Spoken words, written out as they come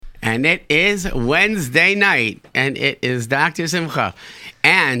And it is Wednesday night, and it is Dr. Simcha.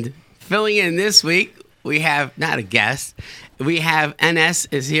 And filling in this week, we have not a guest. We have NS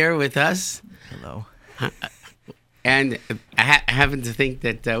is here with us. Hello. And I happen to think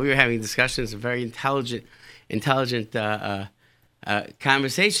that we were having discussions, very intelligent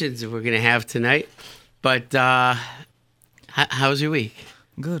conversations that we're going to have tonight. But how's your week?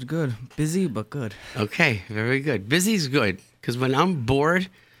 Good. Busy, but good. Okay, very good. Busy's good, because when I'm bored,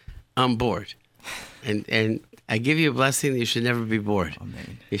 I'm bored. And I give you a blessing that you should never be bored.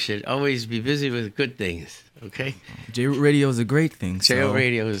 Amen. You should always be busy with good things, okay? J-Root Radio is a great thing. J-Root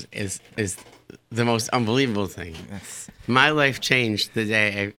Radio is the most unbelievable thing. Yes. My life changed the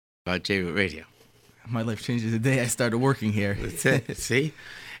day I about J-Root Radio. My life changed the day I started working here. That's it, see?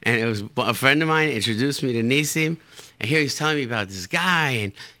 And it was a friend of mine introduced me to Nisim, and here he's telling me about this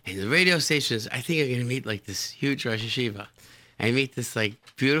guy, and the radio stations, I think I'm going to meet like this huge Rosh Yeshiva. I meet this like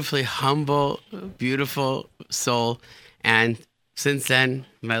beautifully humble, beautiful soul, and since then,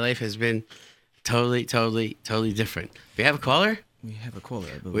 my life has been totally different. We have a caller? We have a caller,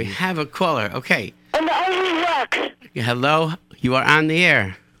 I believe. We have a caller, okay. And the only works. Hello, you are on the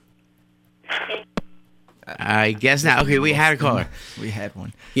air. I guess not. Okay, we had a caller. We had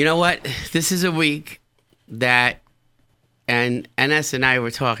one. You know what? This is a week that, and NS and I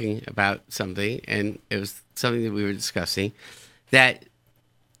were talking about something, and it was something that we were discussing, that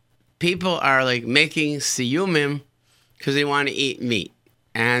people are like making siyumim because they want to eat meat.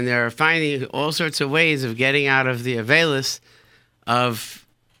 And they're finding all sorts of ways of getting out of the avelis of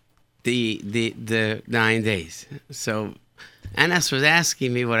the 9 days. So NS was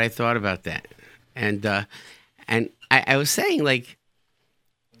asking me what I thought about that. And I was saying, like,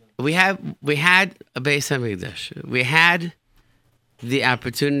 we had a Beis Hamikdash. We had the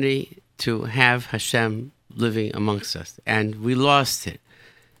opportunity to have Hashem living amongst us, and we lost it.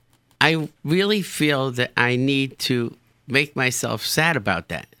 I really feel that I need to make myself sad about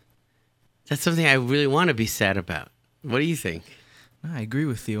that. That's something I really want to be sad about. What do you think? I agree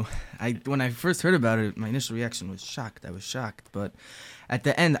with you. When I first heard about it, my initial reaction was shocked. I was shocked. But at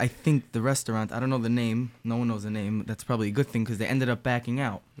the end, I think the restaurant, I don't know the name. No one knows the name. That's probably a good thing because they ended up backing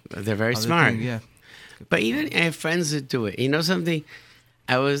out. They're very smart. Yeah. But even I have friends that do it. You know something?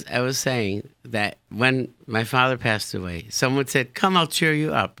 I was saying that when my father passed away, someone said, "Come, I'll cheer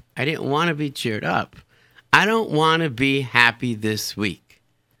you up." I didn't want to be cheered up. I don't want to be happy this week.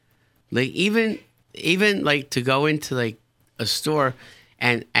 Like even like to go into like a store,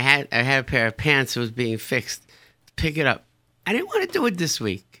 and I had a pair of pants that was being fixed. Pick it up. I didn't want to do it this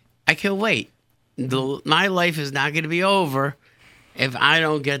week. I can wait. My life is not going to be over if I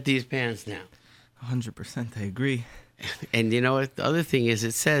don't get these pants now. 100%, I agree. And you know what? The other thing is,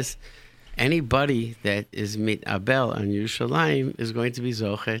 it says anybody that is mit abel on Yerushalayim is going to be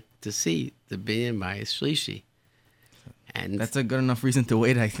zochet to see the binyan bayis shlishi. And that's a good enough reason to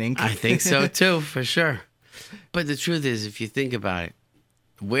wait, I think. I think so too, for sure. But the truth is, if you think about it,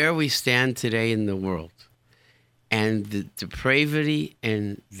 where we stand today in the world, and the depravity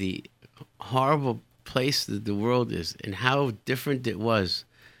and the horrible place that the world is, and how different it was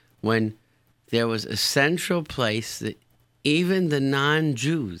when there was a central place that even the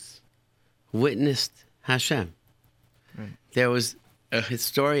non-Jews witnessed Hashem. Right. There was a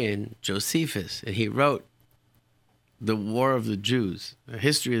historian, Josephus, and he wrote The War of the Jews, a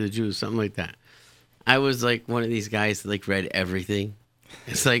history of the Jews, something like that. I was like one of these guys that like read everything.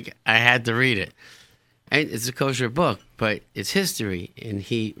 It's like I had to read it. And it's a kosher book, but it's history. And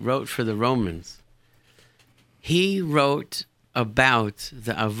he wrote for the Romans. He wrote about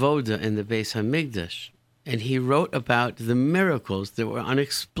the avoda in the Beis Hamikdash, and he wrote about the miracles that were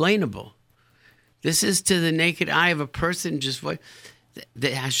unexplainable. This is to the naked eye of a person just what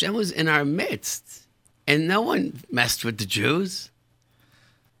that Hashem was in our midst, and no one messed with the Jews.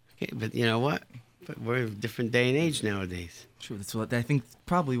 Okay, but you know what? But we're in a different day and age nowadays. True. That's what I think.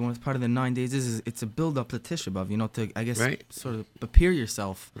 Probably one part of the 9 days is it's a build up to Tisha B'Av. You know, to I guess sort of prepare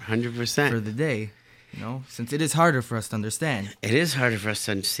yourself 100% for the day. You know, since it is harder for us to understand. It is harder for us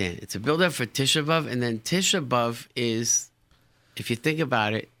to understand. It's a build-up for Tisha B'Av, and then Tisha B'Av is, if you think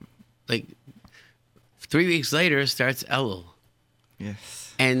about it, like 3 weeks later starts Elul.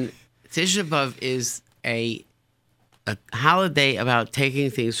 Yes. And Tisha B'Av is a holiday about taking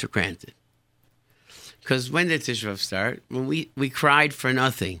things for granted. Because when did Tisha B'Av start? When we cried for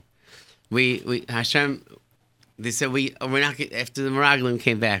nothing. Hashem... They said we're not. After the Meraglim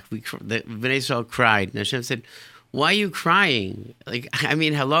came back, the Bnei Yisrael cried. And Hashem said, "Why are you crying? Like, I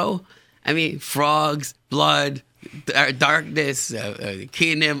mean, hello? I mean, frogs, blood, darkness,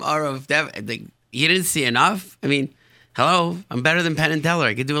 kinim, arav. Like, you didn't see enough. I mean, Hello, I'm better than Penn and Teller.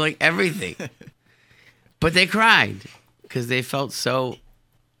 I could do like everything. But they cried because they felt so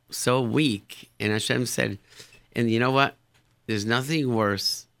weak. And Hashem said, and you know what? There's nothing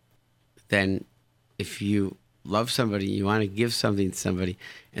worse than if you love somebody, you want to give something to somebody,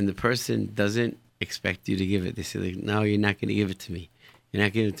 and the person doesn't expect you to give it. They say, like, no, you're not going to give it to me. You're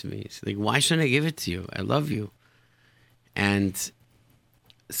not giving it to me. It's like, why shouldn't I give it to you? I love you. And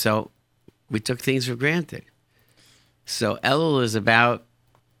so we took things for granted. So Elul is about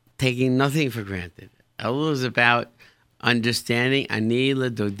taking nothing for granted. Elul is about understanding ani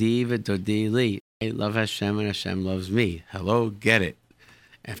ledodi v'dodi li. I love Hashem and Hashem loves me. Hello, get it.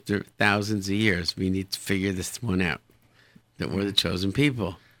 After thousands of years, we need to figure this one out. That we're the chosen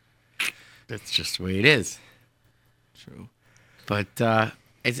people. That's just the way it is. True. But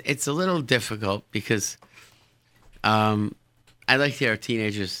it's a little difficult because I like to hear a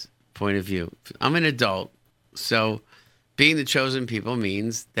teenager's point of view. I'm an adult, so being the chosen people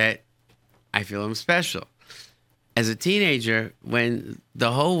means that I feel I'm special. As a teenager, when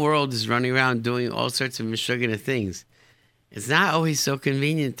the whole world is running around doing all sorts of mishugana things, it's not always so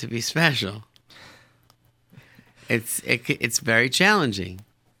convenient to be special. It's very challenging.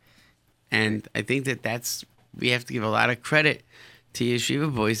 And I think we have to give a lot of credit to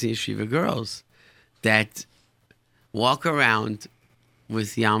yeshiva boys and yeshiva girls that walk around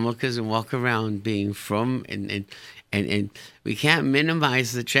with yarmulkes and walk around being from and we can't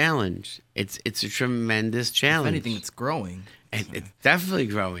minimize the challenge. It's a tremendous challenge. If anything, it's growing. It's definitely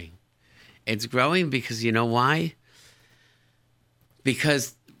growing. It's growing because you know why?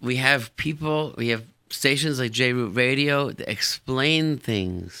 Because we have stations like J-Root Radio that explain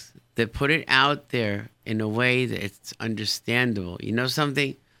things, that put it out there in a way that it's understandable. You know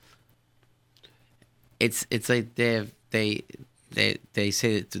something? It's like they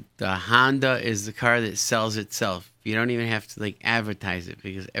say that the Honda is the car that sells itself. You don't even have to advertise it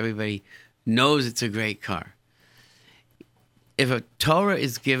because everybody knows it's a great car. If a Torah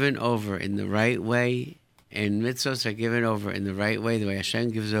is given over in the right way, and mitzvahs are given over in the right way, the way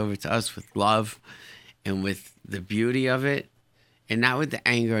Hashem gives over to us with love and with the beauty of it, and not with the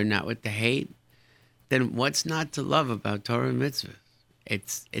anger and not with the hate, then what's not to love about Torah and mitzvahs?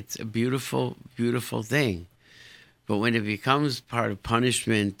 It's a beautiful, beautiful thing. But when it becomes part of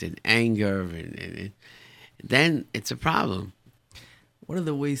punishment and anger, and then it's a problem. What are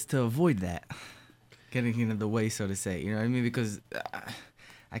the ways to avoid that? Getting in the way, so to say. You know what I mean? Because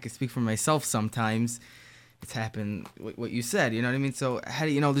I can speak for myself sometimes. It's happened, what you said, you know what I mean? So, how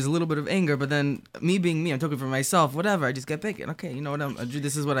do there's a little bit of anger, but then me being me, I'm talking for myself, whatever, I just get thinking, okay, you know what,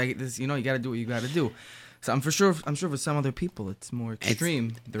 this is what you got to do what you got to do. So I'm sure for some other people, it's more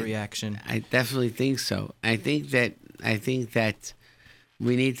extreme, the reaction. I definitely think so. I think that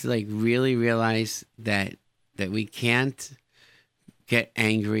we need to really realize that we can't get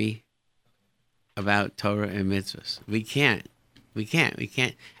angry about Torah and mitzvahs. We can't.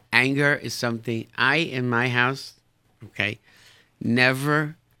 Anger is something in my house, okay,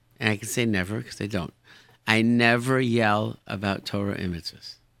 never, and I can say never because I don't. I never yell about Torah and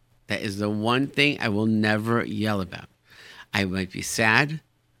mitzvahs. That is the one thing I will never yell about. I might be sad.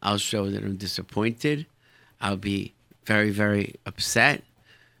 I'll show that I'm disappointed. I'll be very, very upset.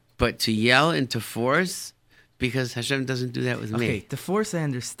 But to yell and to force, because Hashem doesn't do that with me. Okay, to force I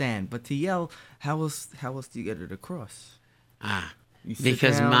understand, but to yell, how else do you get it across?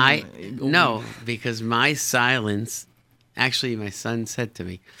 Because my silence, actually my son said to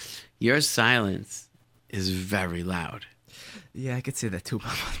me, your silence is very loud. Yeah, I could say that too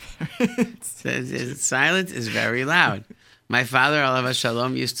about my parents. Silence is very loud. My father, alav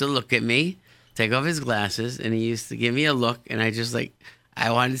shalom, used to look at me, take off his glasses, and he used to give me a look, and I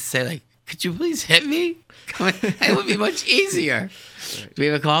wanted to say, could you please hit me? It would be much easier. Right. Do we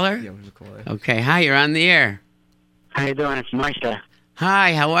have a caller? Yeah, we have a caller. Okay, hi, you're on the air. How you doing? It's Moshe.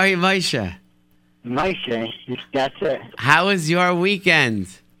 Hi, how are you, Moshe? Moshe, that's it. How was your weekend?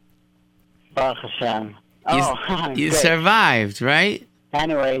 Baruch Hashem. You survived, right?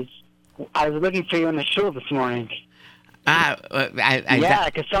 Anyways, I was looking for you in the shul this morning. Yeah,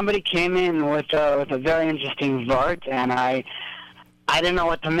 because somebody came in with a very interesting vart, and I didn't know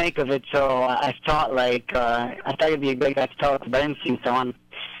what to make of it, so I thought I thought you'd be a great guy to talk, but I didn't see someone.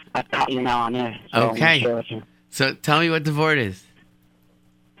 I thought you now on air. So okay. So tell me what the vart is.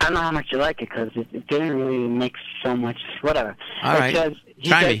 I don't know how much you like it because it didn't really make so much. Whatever. All right.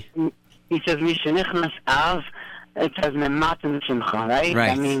 Try me. He says, Mishenichnas Av, it says, Mematim Simcha, right? Right.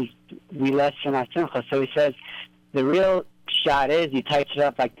 That means we lessen our Simcha. So he says, the real shot is, he types it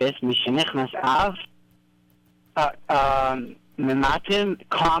up like this, Mishenichnas Av, Mematim,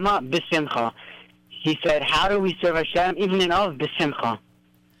 comma, Bisimcha. he said, how do we serve Hashem even in all b'simcha?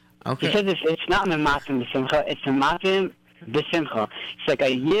 Okay. He says it's not mematim b'simcha, it's mematim b'simcha. It's like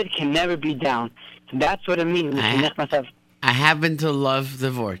a yid can never be down. So that's what it means. I happen to love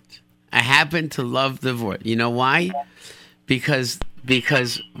the Vort. I happen to love the Vort. You know why? Because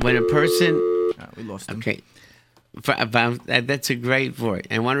when a person... we lost him. Okay. That's a great Vort.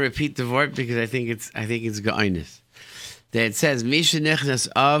 I want to repeat the Vort because I think it's Ga'inus. That it says, Misha nichnas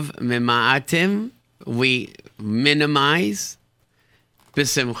of mema'atim, we minimize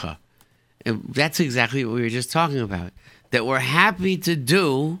b'simcha. And that's exactly what we were just talking about. That we're happy to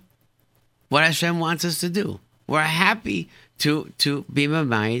do what Hashem wants us to do. We're happy to be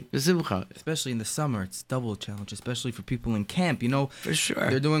mamayit b'simcha. Especially in the summer, it's double challenge, especially for people in camp, you know. For sure.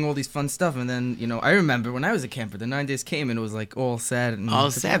 They're doing all these fun stuff, and then, you know, I remember when I was a camper, the 9 days came, and it was like all sad. And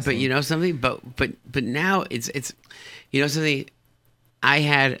all sad, but you know something? But now it's you know something? I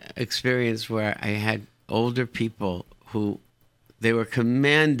had experience where I had older people who they were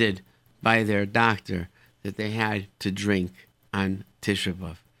commanded by their doctor that they had to drink on Tisha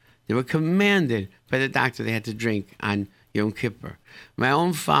B'Av. They were commanded by the doctor they had to drink on Yom Kippur. My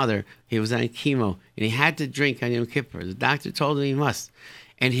own father, he was on chemo, and he had to drink on Yom Kippur. The doctor told him he must.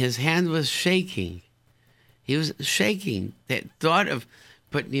 And his hand was shaking. He was shaking. That thought of,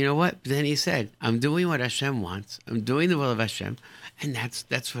 but you know what? Then he said, I'm doing what Hashem wants. I'm doing the will of Hashem, and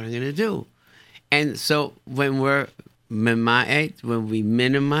that's what I'm going to do. And so when we're mema'et, when we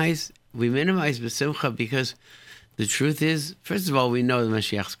minimize b'simcha, because the truth is, first of all, we know the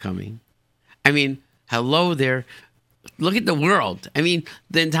Mashiach's coming. I mean, hello there. Look at the world. I mean,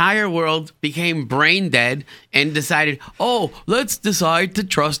 the entire world became brain dead and decided, oh, let's decide to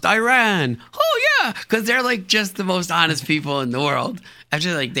trust Iran. Oh, yeah, because they're like just the most honest people in the world.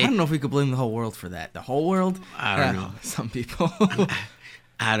 Actually, like I don't know if we could blame the whole world for that. The whole world? I don't know. Some people.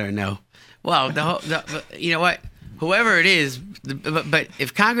 I don't know. Well, you know what? Whoever it is, but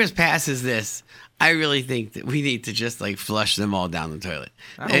if Congress passes this, I really think that we need to just like flush them all down the toilet.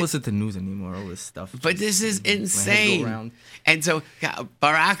 I don't listen to news anymore, all this stuff. But this is My head go insane. round. And so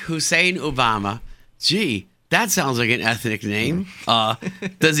Barack Hussein Obama, gee, that sounds like an ethnic name.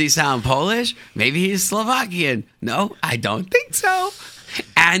 Does he sound Polish? Maybe he's Slovakian. No, I don't think so.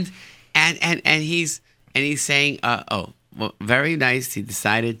 And he's saying, oh, well, very nice. He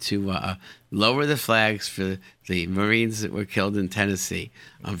decided to lower the flags for the Marines that were killed in Tennessee.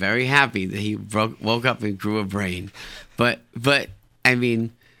 I'm very happy that he woke up and grew a brain. But I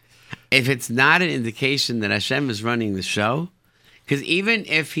mean, if it's not an indication that Hashem is running the show, because even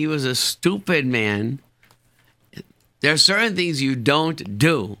if he was a stupid man, there are certain things you don't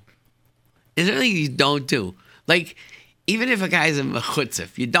do. There's certain things you don't do. Like, even if a guy's a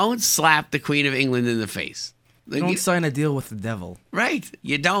mechutzif, you don't slap the Queen of England in the face. Like, Don't sign a deal with the devil. Right.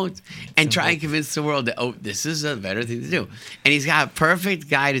 You don't. And try and convince the world that, oh, this is a better thing to do. And he's got a perfect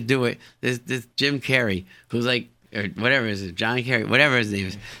guy to do it. This Jim Carrey, who's like, or whatever his name, John Carrey, whatever his name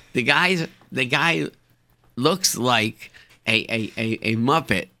is. The guy looks like a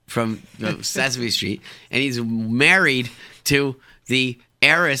Muppet from Sesame Street, and he's married to the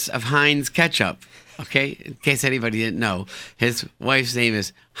heiress of Heinz Ketchup. Okay, in case anybody didn't know, his wife's name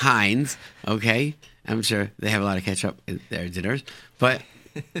is Heinz. Okay, I'm sure they have a lot of ketchup in their dinners, but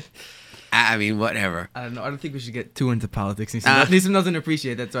I mean, whatever. I don't know. I don't think we should get too into politics. Nissim doesn't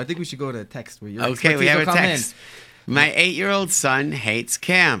appreciate that, so I think we should go to a text where you're okay. We have a text. My 8-year-old son hates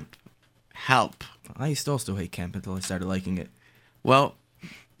camp. Help. I used to also hate camp until I started liking it. Well,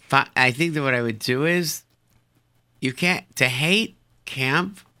 I think that what I would do is, you can't, to hate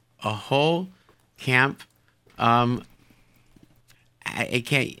camp, a whole camp, it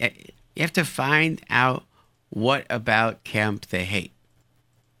can't, you have to find out what about camp they hate.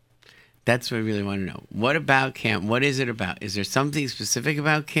 That's what I really want to know. What about camp? What is it about? Is there something specific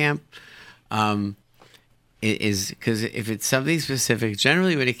about camp? Because if it's something specific,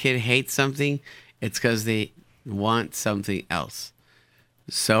 generally when a kid hates something, it's because they want something else.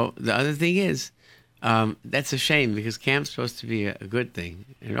 So the other thing is, that's a shame because camp's supposed to be a good thing.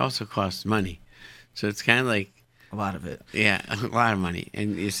 It also costs money. So it's kind of like... A lot of it. Yeah, a lot of money.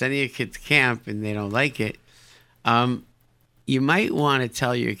 And you're sending your kid to camp and they don't like it. You might want to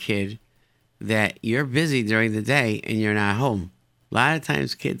tell your kid that you're busy during the day and you're not home. A lot of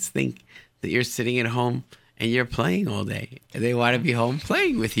times kids think that you're sitting at home and you're playing all day. And they want to be home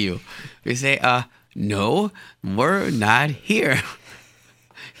playing with you. You say, no, we're not here.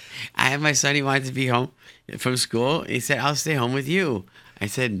 I had my son, he wanted to be home from school. He said, I'll stay home with you. I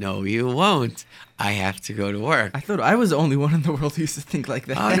said, no, you won't. I have to go to work. I thought I was the only one in the world who used to think like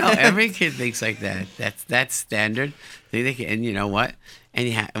that. Oh, no, every kid thinks like that. That's standard. And you know what?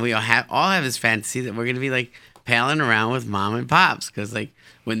 and we all have this fantasy that we're gonna be like palling around with mom and pops, because like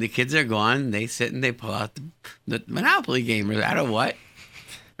when the kids are gone, they sit and they pull out the Monopoly game or I don't know what,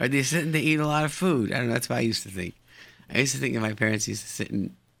 or they sit and they eat a lot of food. I don't know. That's what I used to think. I used to think that my parents used to sit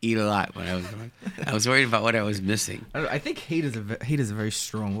and eat a lot when I was growing. I was worried about what I was missing. I think hate is a very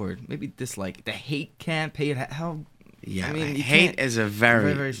strong word. Maybe dislike. The hate camp. Hate how. Yeah, I mean, hate is a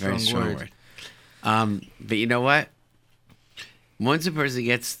very, very strong word. But you know what? Once a person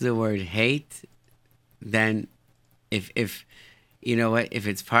gets the word hate, then if you know what, if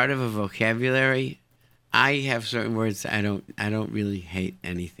it's part of a vocabulary, I have certain words I don't really hate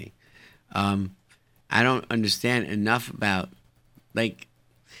anything. I don't understand enough about, like,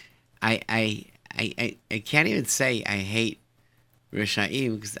 I can't even say I hate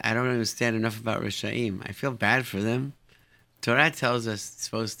Rishaim because I don't understand enough about Rishaim. I feel bad for them. Torah tells us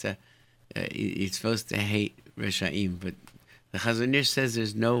you're supposed to hate Rishaim, but the Chazon Ish says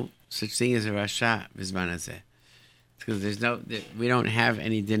there's no such thing as a Rasha Bizman Hazeh. Because we don't have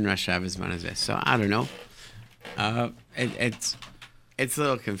any din Rasha Bizman Hazeh. So I don't know. It's a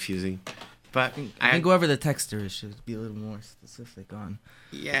little confusing. But I think whoever the texter is should be a little more specific on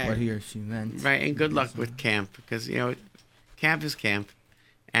what he or she meant. Right, and good luck with camp, because camp is camp,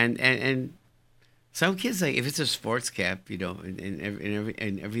 and some kids, like if it's a sports camp,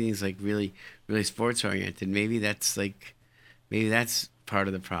 and everything's like really really sports oriented, maybe that's part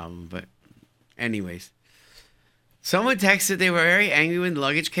of the problem. But anyways, someone texted they were very angry when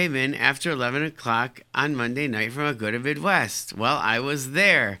luggage came in after 11 o'clock on Monday night from a good of Midwest. Well, I was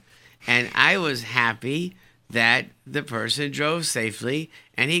there. And I was happy that the person drove safely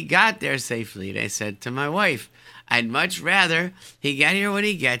and he got there safely. And I said to my wife, I'd much rather he get here when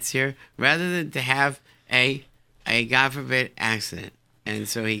he gets here rather than to have a God forbid, accident. And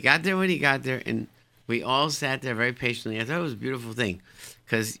so he got there when he got there, and we all sat there very patiently. I thought it was a beautiful thing,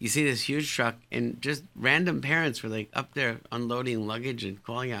 because you see this huge truck and just random parents were like up there unloading luggage and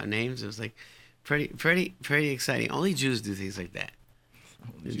calling out names. It was like pretty exciting. Only Jews do things like that.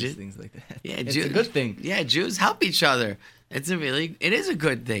 Things like that. Yeah, it's a good thing. Yeah, Jews help each other. It is a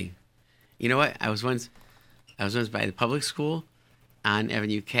good thing. You know what? I was once by the public school on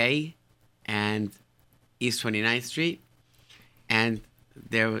Avenue K and East 29th Street, and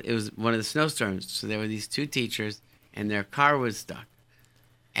it was one of the snowstorms. So there were these two teachers, and their car was stuck.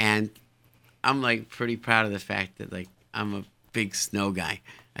 And I'm like pretty proud of the fact that like I'm a big snow guy.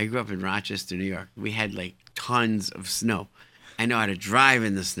 I grew up in Rochester, New York. We had like tons of snow. I know how to drive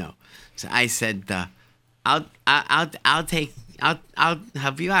in the snow. So I said, I'll help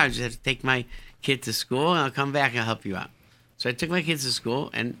you out. I just have to take my kid to school, and I'll come back and I'll help you out. So I took my kids to school,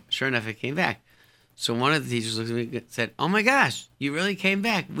 and sure enough, I came back. So one of the teachers looked at me and said, "Oh my gosh, you really came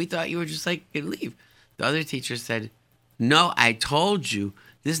back. We thought you were just like going to leave." The other teacher said, "No, I told you.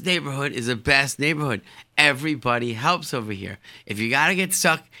 This neighborhood is the best neighborhood. Everybody helps over here. If you got to get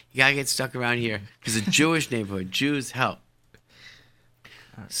stuck, you got to get stuck around here, because it's a Jewish neighborhood. Jews help."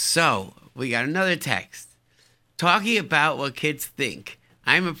 So we got another text talking about what kids think.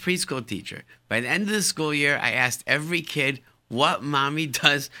 I'm a preschool teacher. By the end of the school year, I asked every kid what mommy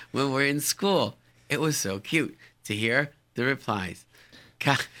does when we're in school. It was so cute to hear the replies.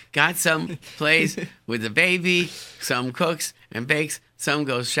 Got some plays with the baby, some cooks and bakes, some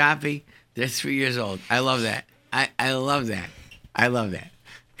goes shopping. They're 3 years old. I love that. I love that. I love that.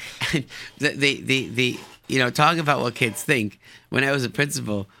 And talking about what kids think. When I was a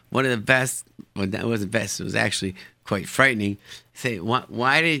principal, one of the best, well, that wasn't best, it was actually quite frightening. Say,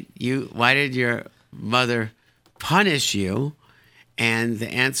 why did your mother punish you? And the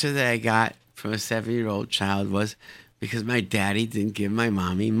answer that I got from a 7-year-old child was, because my daddy didn't give my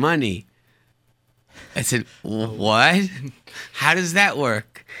mommy money. I said, what? How does that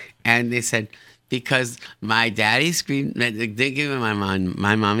work? And they said, because my daddy didn't give my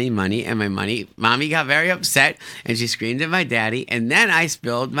mommy money, and mommy got very upset, and she screamed at my daddy, and then I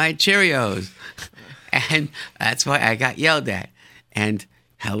spilled my Cheerios. And that's why I got yelled at. And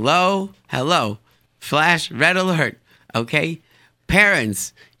hello, flash red alert, okay?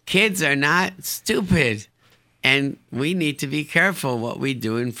 Parents, kids are not stupid, and we need to be careful what we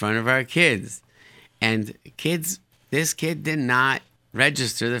do in front of our kids. And this kid did not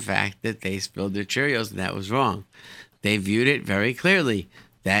register the fact that they spilled their Cheerios, and that was wrong. They viewed it very clearly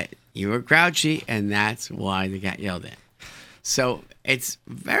that you were grouchy, and that's why they got yelled at. So it's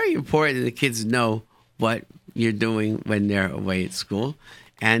very important that the kids know what you're doing when they're away at school,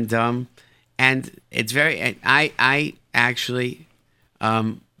 and it's very. I actually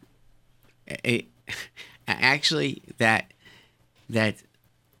that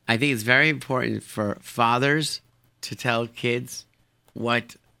I think it's very important for fathers to tell kids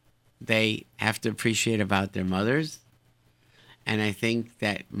what they have to appreciate about their mothers. And I think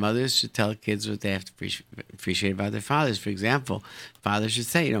that mothers should tell kids what they have to appreciate about their fathers. For example, fathers should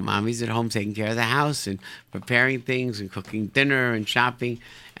say, mommy's at home taking care of the house and preparing things and cooking dinner and shopping.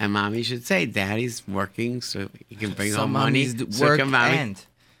 And mommy should say, daddy's working so he can bring home money. Work and.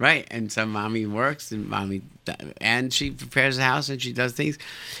 Right, and some mommy works and she prepares the house and she does things.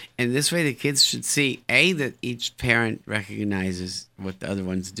 And this way the kids should see, A, that each parent recognizes what the other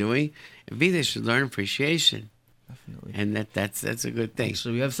one's doing, and B, they should learn appreciation. Definitely. And that's a good thing.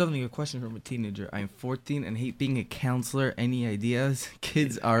 Actually, we have a question from a teenager. I'm 14 and hate being a counselor. Any ideas?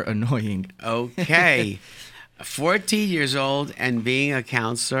 Kids are annoying. Okay. 14 years old and being a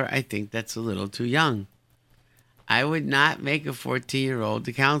counselor, I think that's a little too young. I would not make a 14-year-old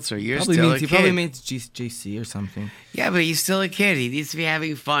the counselor. You're still a kid. He probably means JC or something. Yeah, but he's still a kid. He needs to be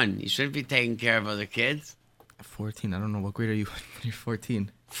having fun. He shouldn't be taking care of other kids. 14? I don't know. What grade are you when you're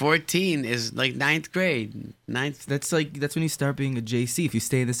 14? 14 is like 9th grade. That's when you start being a JC. If you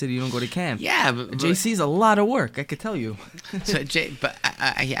stay in the city, you don't go to camp. Yeah, but JC is a lot of work. I could tell you. But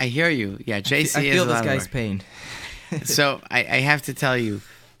I hear you. Yeah, JC I feel is a lot this guy's of work. pain. So I have to tell you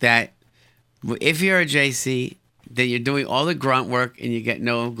that if you're a JC, then you're doing all the grunt work and you get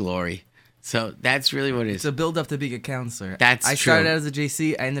no glory. So that's really what it is. It's a build up to being a counselor. That's I true. started out as a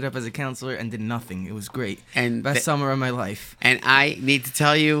JC. I ended up as a counselor and did nothing. It was great. And best summer of my life. And I need to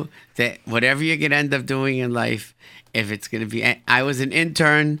tell you that whatever you're going to end up doing in life, if it's going to be... I was an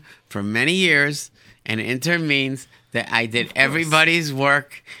intern for many years, and an intern means that I did everybody's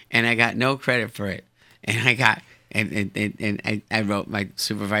work, and I got no credit for it. And I got... And I wrote my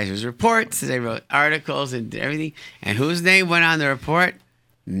supervisor's reports, and I wrote articles and did everything. And whose name went on the report?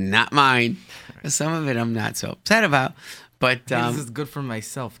 Not mine. Some of it I'm not so upset about. But this is good for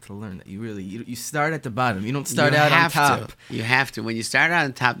myself to learn that you start at the bottom. You don't start out on top. You have to. When you start out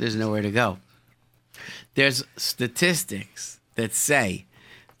on top, there's nowhere to go. There's statistics that say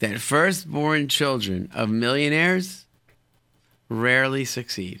that firstborn children of millionaires rarely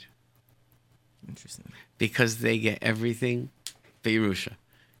succeed. Interesting. Because they get everything Beirusha.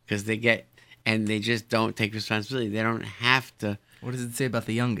 Because they just don't take responsibility. They don't have to. What does it say about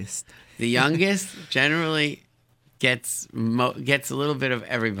the youngest? The youngest generally gets a little bit of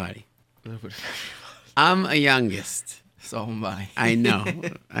everybody. I'm a youngest. So am I. I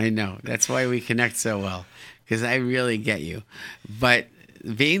know. That's why we connect so well, because I really get you. But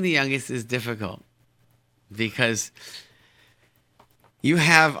being the youngest is difficult because you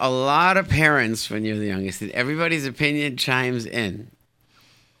have a lot of parents when you're the youngest, and everybody's opinion chimes in.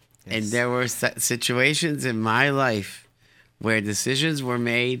 Yes. And there were situations in my life where decisions were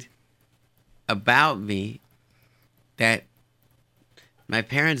made about me that my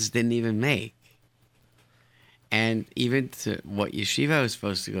parents didn't even make. And even to what yeshiva I was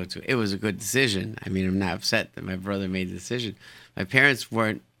supposed to go to, it was a good decision. I mean, I'm not upset that my brother made the decision. My parents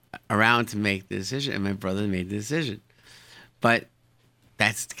weren't around to make the decision, and my brother made the decision. But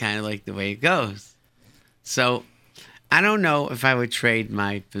that's kind of like the way it goes. So I don't know if I would trade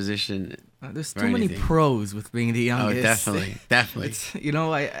my position. There's too many pros with being the youngest. Oh, definitely.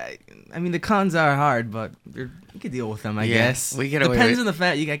 I mean, the cons are hard, but you can deal with them, I guess. We get away depends on the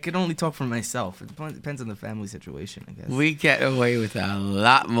family. I can only talk for myself. It depends on the family situation, I guess. We get away with a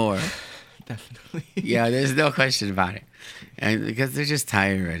lot more. Definitely. Yeah, there's no question about it, and because they're just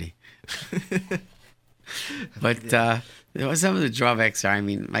tired already. But some of the drawbacks are, I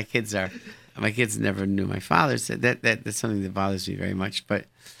mean, my kids never knew my father, so that's something that bothers me very much. But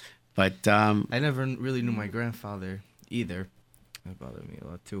I never really knew my grandfather either. That bothered me a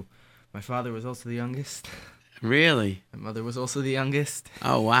lot too. My father was also the youngest. Really? My mother was also the youngest.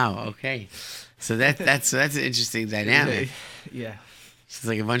 Oh wow! Okay, so that's an interesting dynamic. Yeah, it's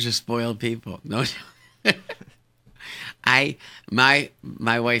like a bunch of spoiled people. No,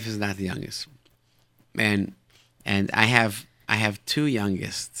 my wife is not the youngest, and I have two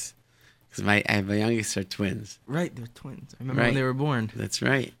youngest. Because my youngest are twins. Right, they're twins. I remember when they were born. That's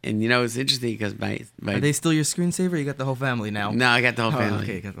right. And it's interesting because my are they still your screensaver? You got the whole family now. No, I got the whole family.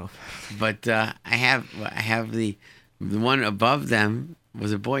 Okay, got the whole family. But I have the one above them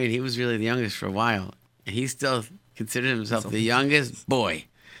was a boy, and he was really the youngest for a while. And he still considered himself the youngest boy.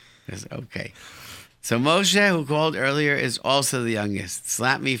 Okay. So Moshe, who called earlier, is also the youngest.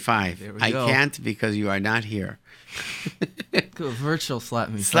 Slap me 5. There we I go. can't because you are not here. Good, virtual slap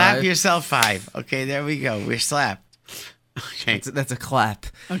me. Slap 5. yourself 5. Okay, there we go. We're slapped. Okay, that's a clap.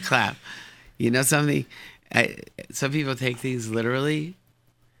 A clap. You know something? Some people take things literally.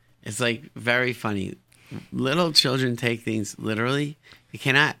 It's like very funny. Little children take things literally. You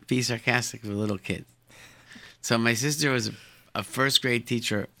cannot be sarcastic with little kids. So my sister was a first grade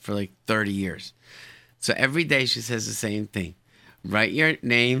teacher for like 30 years. So every day she says the same thing. Write your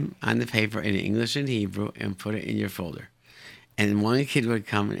name on the paper in English and Hebrew and put it in your folder. And one kid would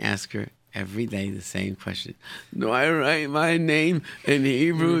come and ask her every day the same question. Do I write my name in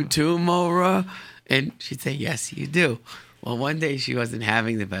Hebrew too, Mora? And she'd say, yes, you do. Well, one day she wasn't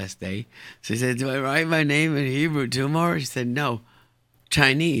having the best day. So she said, do I write my name in Hebrew too, Mora? She said, no,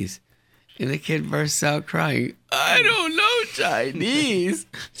 Chinese. And the kid bursts out crying. I don't know Chinese.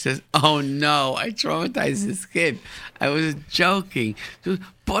 She says, oh no, I traumatized this kid. I was joking. She goes,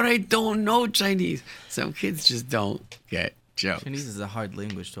 but I don't know Chinese. Some kids just don't get jokes. Chinese is a hard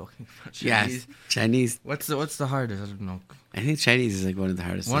language talking about. Yes, Chinese. What's the hardest? I don't know. I think Chinese is like one of the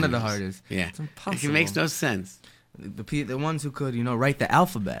hardest. One of the languages. hardest. Yeah, It's impossible. it makes no sense. The ones who could, write the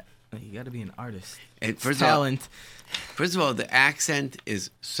alphabet. You got to be an artist. And It's talent. First of all, the accent is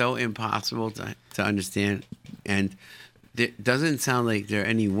so impossible to understand, and it doesn't sound like there are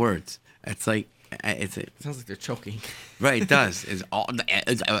any words. It's like It sounds like they're choking. right. It does. It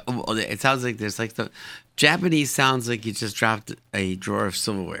sounds like there's like the Japanese sounds like you just dropped a drawer of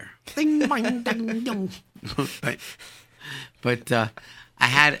silverware. But I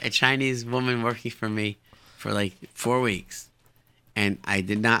had a Chinese woman working for me for like 4 weeks, and I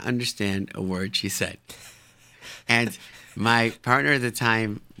did not understand a word she said. And my partner at the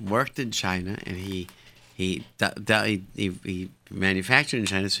time worked in China, and he manufactured in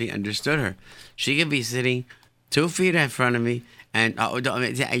China, so he understood her. She could be sitting 2 feet in front of me, and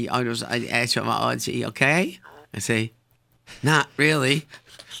okay? I say, not really.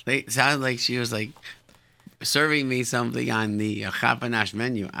 It sounded like she was like serving me something on the Chapanash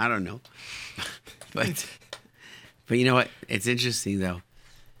menu. I don't know. But you know what? It's interesting, though.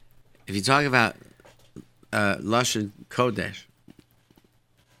 If you talk about Lashon Kodesh,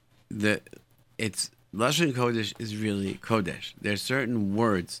 Lashon Kodesh is really Kodesh. There are certain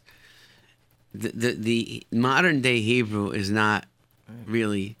words. The modern day Hebrew is not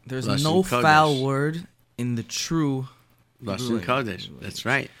really. There's Lashon no Kodesh. foul word in the true Lashon Kodesh. That's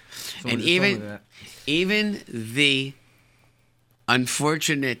right. Someone And just told me that. even the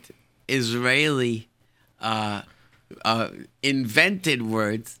unfortunate Israeli invented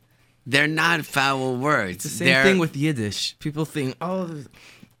words, they're not foul words. It's the same thing with Yiddish. People think,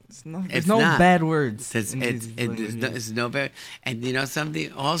 there's no not. bad words. It's no bad. And you know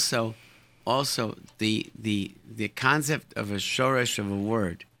something? Also, the concept of a shoresh of a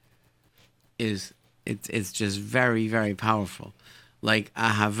word is it's just very, very powerful. Like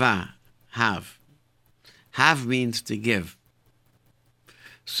ahava, have. Have means to give.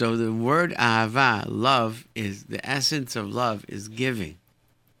 So the word ahava, love, is the essence of love is giving.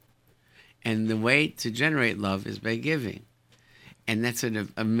 And the way to generate love is by giving. And that's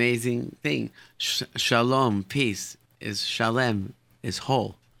an amazing thing. Shalom, peace, is shalem, is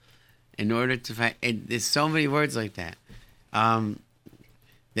whole. In order to find, there's so many words like that. Rabbi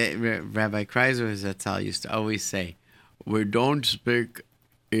Kreiser Zatzal used to always say, we don't speak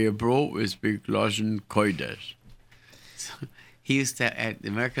Hebrew, we speak Lashon Kodesh. So he used to, at the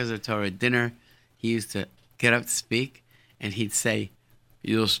Merkaz of Torah dinner, he used to get up to speak, and he'd say,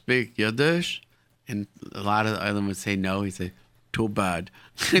 you'll speak Yiddish? And a lot of the Olim would say no. He'd say, too bad.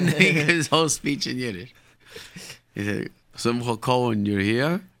 And then he gave his whole speech in Yiddish. He said, Simcha Cohen, you're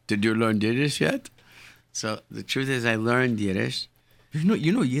here? Did you learn Yiddish yet? So the truth is I learned Yiddish.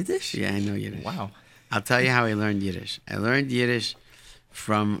 You know Yiddish? Yeah, I know Yiddish. Wow. I'll tell you how I learned Yiddish. I learned Yiddish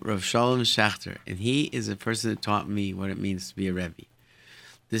from Rav Shalom Schachter, and he is the person that taught me what it means to be a Rebbe.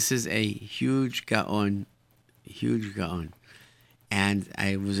 This is a huge gaon. And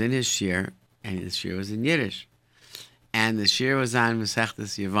I was in his shir, and his shir was in Yiddish. And the shir was on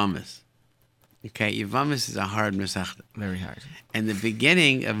Masechtas Yevamis. Okay, Yevamis is a hard Masechta. Very hard. And the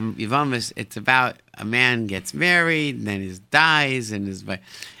beginning of Yevamis, it's about a man gets married, and then he dies, and his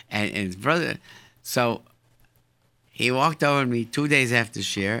brother. So he walked over to me 2 days after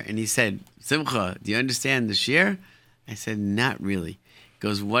shir, and he said, Simcha, do you understand the shir? I said, not really. He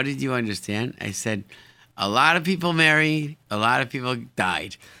goes, what did you understand? I said, a lot of people married, a lot of people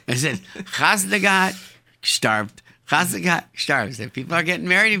died. I said, Chasdagat, starved. Chasdagat, starved. I said, people are getting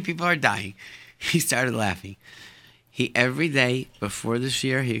married and people are dying. He started laughing. Every day before the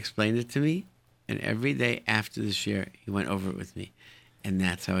shir, he explained it to me, and every day after the shir, he went over it with me. And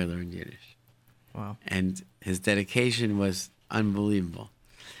that's how I learned Yiddish. Wow. And his dedication was unbelievable.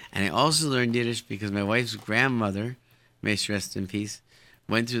 And I also learned Yiddish because my wife's grandmother, may she rest in peace,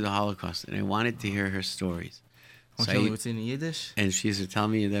 went through the Holocaust, and I wanted to hear her stories. Tell you what's in Yiddish? And she used to tell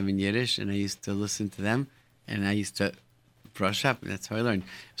me them in Yiddish, and I used to listen to them, and I used to brush up, and that's how I learned.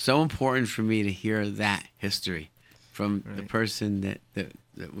 So important for me to hear that history from the Right. person that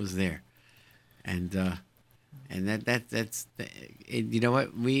was there, and that's you know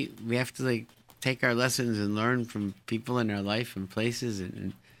what, we have to like take our lessons and learn from people in our life and places,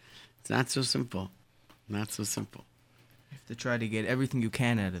 and it's not so simple, not so simple. You have to try to get everything you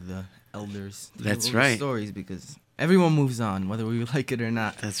can out of the elders. That's all the right. Stories, because everyone moves on, whether we like it or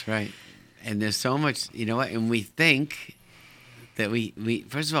not. That's right. And there's so much, you know what, and we think that we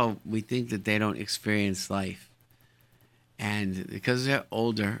first of all, we think that they don't experience life. And because they're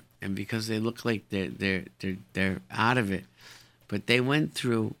older and because they look like they're out of it, but they went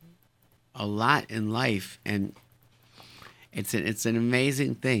through a lot in life, and it's an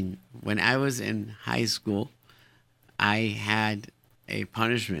amazing thing. When I was in high school, I had a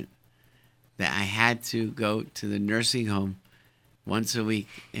punishment that I had to go to the nursing home once a week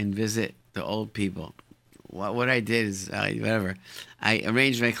and visit the old people. What I did is whatever. I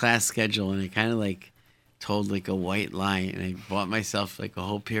arranged my class schedule, and I kind of like told like a white lie, and I bought myself like a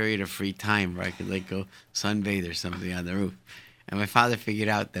whole period of free time where I could like go sunbathe or something on the roof. And my father figured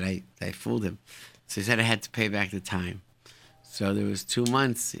out that I fooled him, so he said I had to pay back the time. So there was 2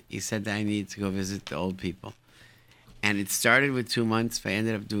 months. He said that I needed to go visit the old people, and it started with 2 months. But I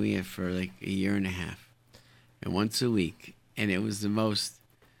ended up doing it for like a year and a half, and once a week, and it was the most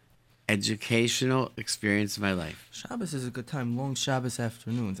educational experience of my life. Shabbos is a good time. Long Shabbos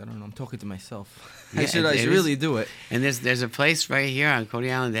afternoons. I don't know. I'm talking to myself. Yeah, I should it is. really do it. And there's a place right here on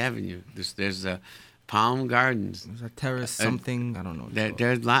Coney Island Avenue. There's Palm Gardens. There's a terrace, something. I don't know.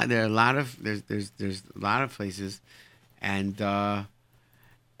 There are a lot of there's a lot of places, and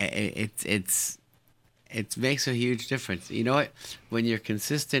it makes a huge difference. You know what? When you're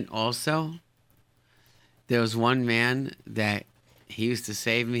consistent, also, there was one man that he used to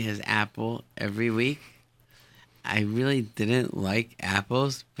save me his apple every week. I really didn't like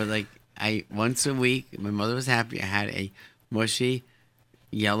apples, but like once a week, my mother was happy. I had a mushy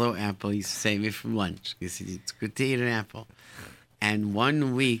yellow apple. He used to save me from lunch. He said it's good to eat an apple. And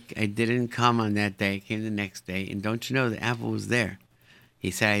 1 week I didn't come on that day. I came the next day, and don't you know, the apple was there.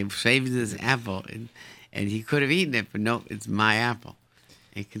 He said I saved this apple, and he could have eaten it, but no, it's my apple.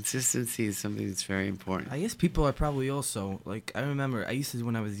 And consistency is something that's very important. I guess people are probably also, like, I remember, I used to,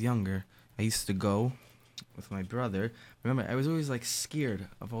 when I was younger, I used to go with my brother. Remember, I was always, like, scared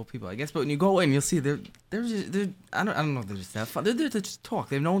of old people, I guess. But when you go in, you'll see they're I don't know if they're just that fun. They're there to just talk.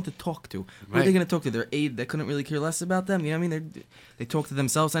 They have no one to talk to. Who are they going to talk to? Their aide that couldn't really care less about them? You know what I mean? They talk to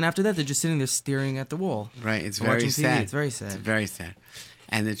themselves, and after that, they're just sitting there staring at the wall. Right, it's watching very TV. sad. It's very sad. It's very sad.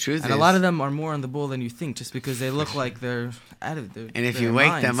 And the truth is... And a lot of them are more on the ball than you think, just because they look like they're out of their And if their you wake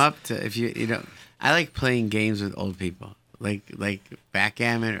minds. them up to... if you know, I like playing games with old people. Like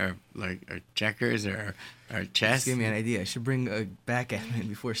backgammon or checkers or chess. Just give me an idea. I should bring a backgammon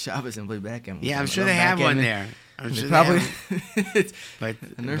before Shabbos and play backgammon. Yeah, I'm I sure love they have one backgammon. there. I'm They sure probably. they have, It's but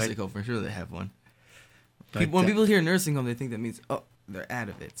a nursing home for sure. They have one. but, When people hear nursing home, they think that means they're out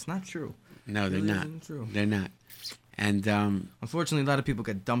of it. It's not true. no, they're It really not. isn't true. They're not. And Unfortunately, a lot of people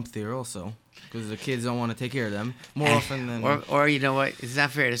get dumped there also because the kids don't want to take care of them more often than. or you know what? It's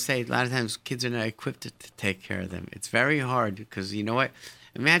not fair to say. A lot of times, kids are not equipped to take care of them. It's very hard because you know what?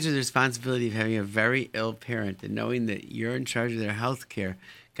 Imagine the responsibility of having a very ill parent and knowing that you're in charge of their health care.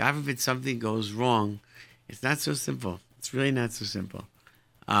 God forbid something goes wrong. It's not so simple. It's really not so simple.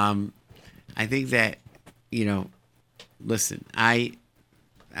 I think that, you know, listen, I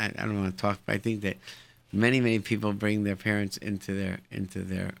don't want to talk, but I think that many people bring their parents into their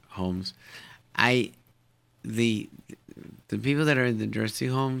homes. The people that are in the nursing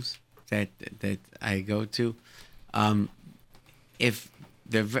homes that I go to, if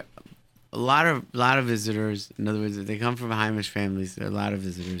they're a lot of visitors. In other words, if they come from Heimish families, there are a lot of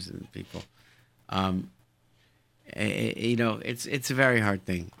visitors and people. You know, it's a very hard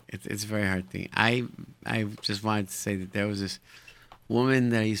thing. It's a very hard thing. I just wanted to say that there was this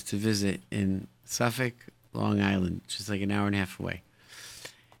woman that I used to visit in Suffolk, Long Island, just like an hour and a half away.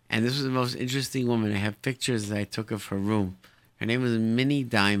 And this was the most interesting woman. I have pictures that I took of her room. Her name was Minnie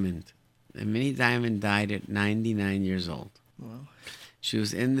Diamond. And Minnie Diamond died at 99 years old. Wow. She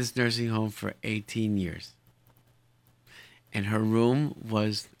was in this nursing home for 18 years. And her room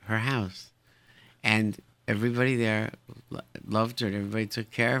was her house. And everybody there loved her. Everybody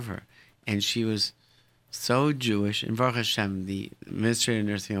took care of her. And she was so Jewish. And Baruch Hashem, the administrator of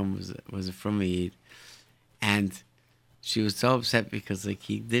the nursing home was a from Yid. And she was so upset because like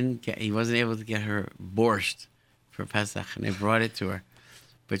he wasn't able to get her borscht for Pesach, and they brought it to her.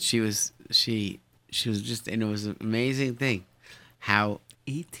 But she was just, and it was an amazing thing how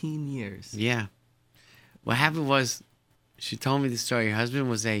 18 years. Yeah. What happened was, she told me the story. Her husband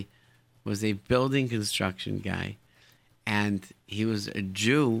was a building construction guy, and he was a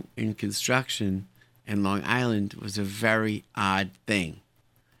Jew in construction, and Long Island was a very odd thing.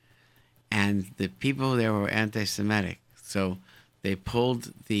 And the people there were anti-Semitic, so they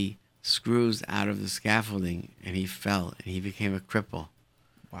pulled the screws out of the scaffolding, and he fell, and he became a cripple.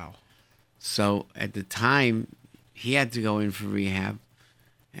 Wow. So at the time, he had to go in for rehab,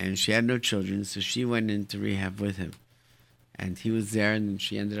 and she had no children, so she went into rehab with him. And he was there, and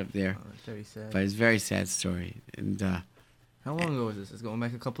she ended up there. Oh, that's very sad. But it's a very sad story. And How long ago was this? It's going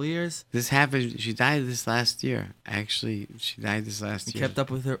back a couple of years? this happened. She died this last year. Actually, she died this last You year. kept up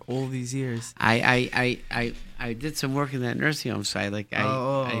with her all these years. I did some work in that nursing home, so I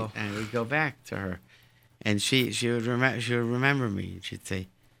would go back to her, and she would remember me. She'd say,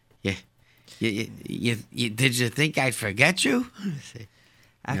 "Yeah, you did you think I'd forget you?" I'd say,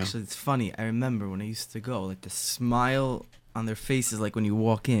 Actually, it's funny. I remember when I used to go, like the smile on their faces, like when you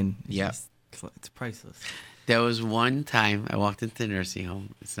walk in. It's priceless. There was one time I walked into the nursing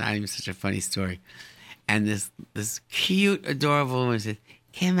home. It's not even such a funny story. And this cute, adorable woman said,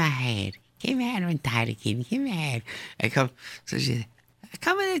 "Come ahead. Come ahead, I'm tired, kid. Come ahead." I come, so she said,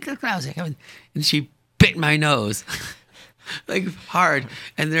 "Come in, closer. Come in." And she bit my nose, like hard.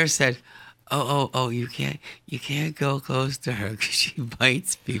 And nurse said, Oh, you can't go close to her because she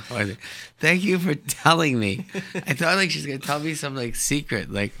bites people. I said, "Thank you for telling me." I thought like she's gonna tell me some like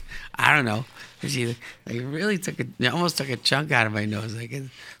secret, like I don't know. And she like really almost took a chunk out of my nose. Like,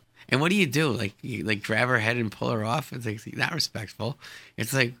 and what do? Like you like grab her head and pull her off? It's like not respectful.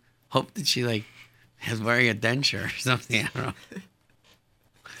 It's like hope that she like is wearing a denture or something. I don't know.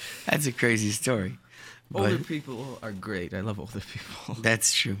 That's a crazy story. Older people are great. I love older people.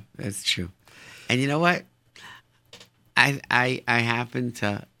 That's true. That's true. And you know what? I happen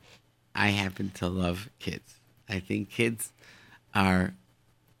to love kids. I think kids are.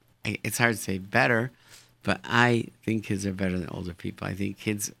 It's hard to say better, but I think kids are better than older people. I think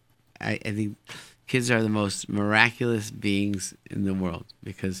kids. I think kids are the most miraculous beings in the world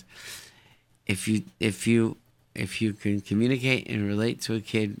because if you can communicate and relate to a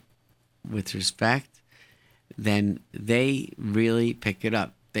kid with respect, then they really pick it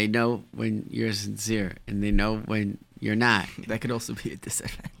up. They know when you're sincere, and they know when you're not. That could also be a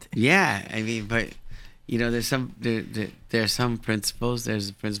disadvantage. Yeah, I mean, but you know, there's some principles. There's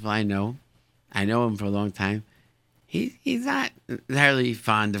a principal I know him for a long time. He's not entirely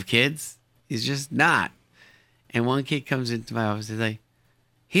fond of kids. He's just not. And one kid comes into my office and is like,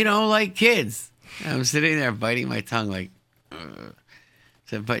 "He don't like kids." And I'm sitting there biting my tongue like, ugh.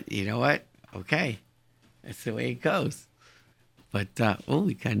 So, but you know what? Okay. That's the way it goes. But,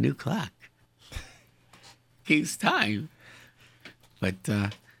 we got a new clock. Keeps time. But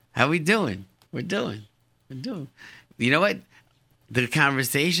how we doing? We're doing. You know what? The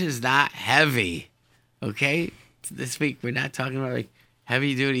conversation is not heavy. Okay? This week, we're not talking about, like,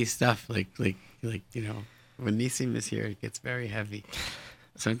 heavy-duty stuff. Like you know, when Nissim is here, it gets very heavy.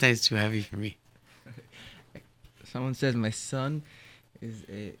 Sometimes too heavy for me. Someone says my son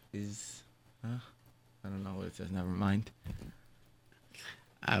is I don't know what it says. Never mind.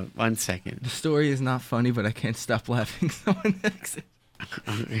 1 second. The story is not funny, but I can't stop laughing. Someone next.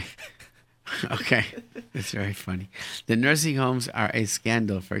 Okay. It's very funny. The nursing homes are a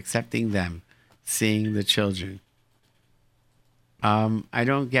scandal for accepting them, seeing the children. I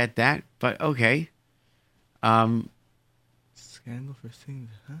don't get that, but okay. Scandal for seeing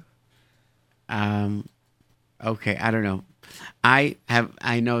Okay, I don't know. I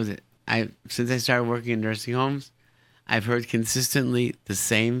know that since I started working in nursing homes, I've heard consistently the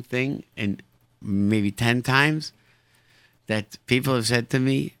same thing, and maybe 10 times, that people have said to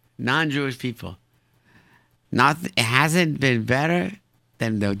me, non-Jewish people, it hasn't been better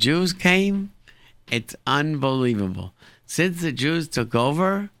than the Jews came. It's unbelievable. Since the Jews took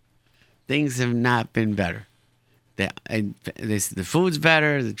over, things have not been better. The food's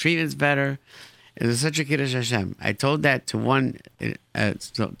better, the treatment's better. It was such a Kiddush Hashem. I told that to one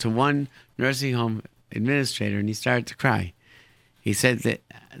nursing home administrator, and he started to cry. He said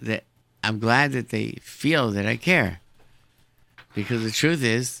that I'm glad that they feel that I care, because the truth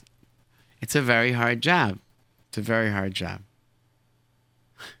is, it's a very hard job. It's a very hard job.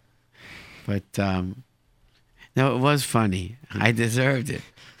 But no, it was funny. I deserved it.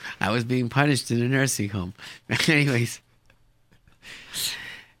 I was being punished in a nursing home. Anyways,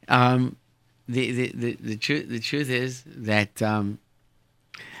 the truth is that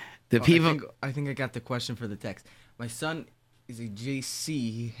people. I think I got the question for the text. My son is a JC.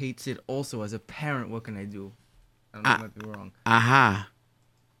 He hates it also. As a parent, what can I do? I don't know. I might be wrong. Aha.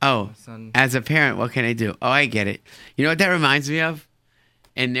 Oh, as a parent, what can I do? Oh, I get it. You know what that reminds me of?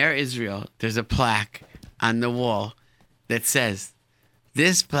 In Israel, there's a plaque on the wall that says,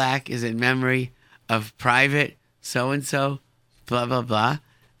 "This plaque is in memory of Private so-and-so, blah, blah, blah,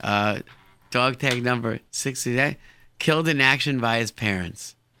 dog tag number 69, killed in action by his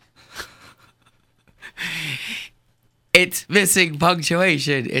parents." It's missing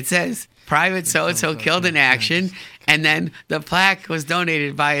punctuation. It says, "Private so-and-so killed in action," and then the plaque was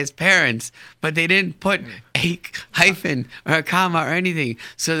donated by his parents, but they didn't put a hyphen or a comma or anything.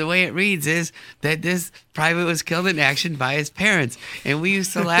 So the way it reads is that this private was killed in action by his parents. And we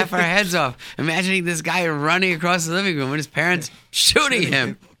used to laugh our heads off, imagining this guy running across the living room with his parents shooting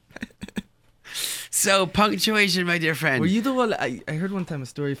him. So punctuation, my dear friend. Were you the one? I heard one time a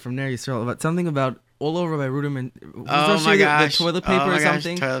story from Ner Yisrael about something about all over by Ruderman. Oh my gosh! The toilet paper oh my or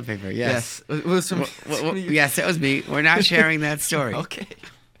something. Gosh, toilet paper. Yes. It was from. Yes, that was me. We're not sharing that story. Okay.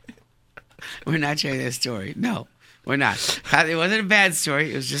 We're not sharing that story. No, we're not. It wasn't a bad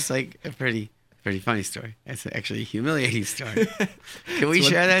story. It was just like a pretty funny story. It's actually a humiliating story. Can we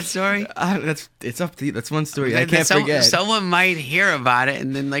share that story? It's up to you. That's one story I can't forget. Someone might hear about it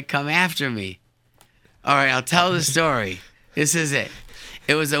and then like come after me. All right, I'll tell the story. This is it.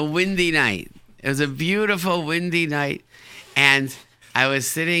 It was a windy night. It was a beautiful windy night, and I was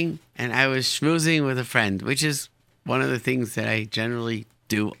sitting and I was schmoozing with a friend, which is one of the things that I generally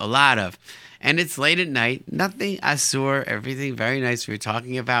do a lot of. And it's late at night, nothing asur, everything very nice. We were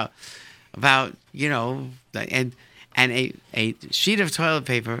talking about you know, and a sheet of toilet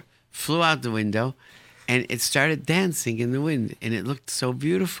paper flew out the window, and it started dancing in the wind, and it looked so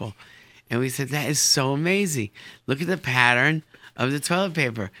beautiful. And we said, "That is so amazing. Look at the pattern of the toilet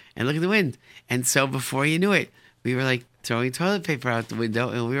paper and look at the wind." And so before you knew it, we were like throwing toilet paper out the window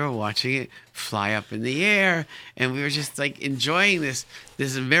and we were watching it fly up in the air. And we were just like enjoying this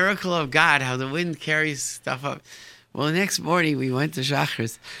miracle of God, how the wind carries stuff up. Well, the next morning we went to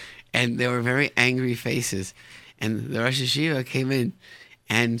Shachar's and there were very angry faces. And the Rosh Hashiva came in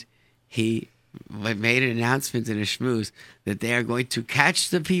and he made an announcement in a shmooze that they are going to catch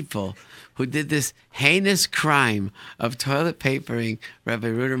the people who did this heinous crime of toilet papering Rabbi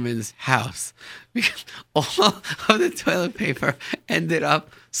Ruderman's house, because all of the toilet paper ended up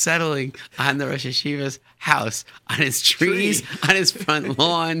settling on the Rosh Hashiva's house, on his trees, on his front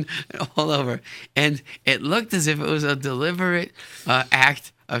lawn, all over. And it looked as if it was a deliberate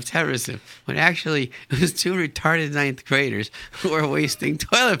act of terrorism, when actually it was two retarded ninth graders who were wasting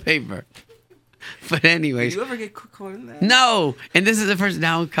toilet paper. But anyways, did you ever get caught in that? No, and this is the first.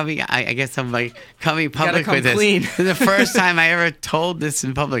 Now I'm coming. I guess I'm like coming public with this. Clean. This is the first time I ever told this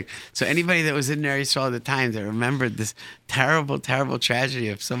in public. So anybody that was in Ner Yisrael at the time that remembered this terrible, terrible tragedy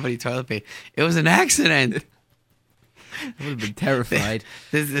of somebody toilet paper, it was an accident. I would have been terrified.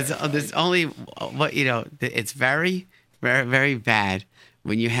 There's only what you know. It's very, very, very bad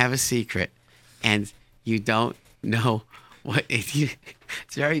when you have a secret and you don't know what.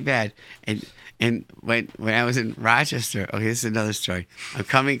 It's very bad And when I was in Rochester, okay, this is another story. I'm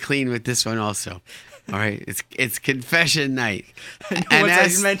coming clean with this one also. All right, it's confession night. Once I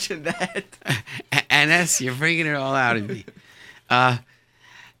mentioned that. NS, you're bringing it all out of me.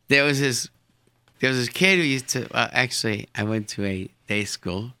 There was this kid who used to. Actually, I went to a day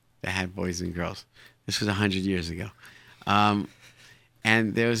school that had boys and girls. This was 100 years ago, and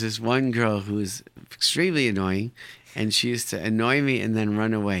there was this one girl who was extremely annoying, and she used to annoy me and then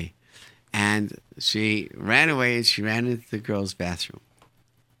run away. And she ran away and she ran into the girls' bathroom.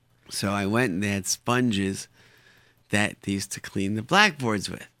 So I went and they had sponges that they used to clean the blackboards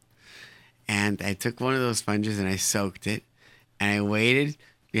with. And I took one of those sponges and I soaked it. And I waited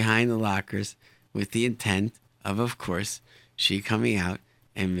behind the lockers with the intent of course, she coming out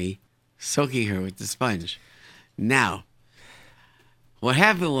and me soaking her with the sponge. Now, what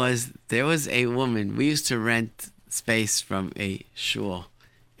happened was there was a woman. We used to rent space from a shul.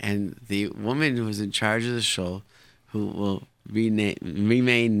 And the woman who was in charge of the shul, who will remain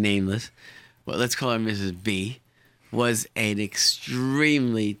nameless, well, let's call her Mrs. B, was an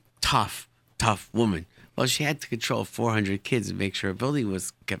extremely tough woman. Well, she had to control 400 kids and make sure her building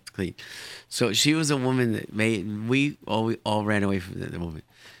was kept clean. So she was a woman that we all ran away from the woman.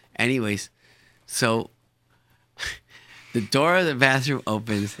 Anyways, so the door of the bathroom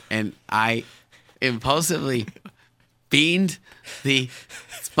opens and I impulsively beamed the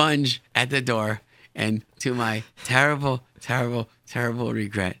sponge at the door, and to my terrible, terrible, terrible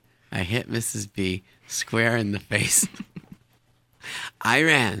regret, I hit Mrs. B square in the face. I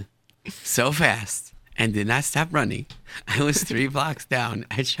ran so fast and did not stop running. I was 3 blocks down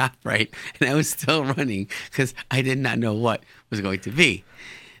at ShopRite, and I was still running because I did not know what was going to be.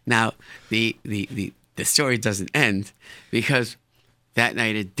 Now, the story doesn't end, because that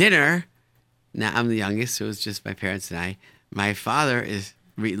night at dinner, Now, I'm the youngest, so it was just my parents and I. My father is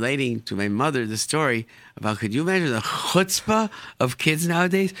relating to my mother the story about, could you imagine the chutzpah of kids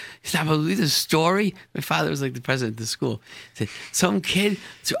nowadays? He's not believe the story. My father was like the president of the school. He said, some kid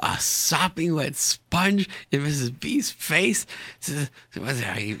threw a sopping wet sponge in Mrs. B's face. He said,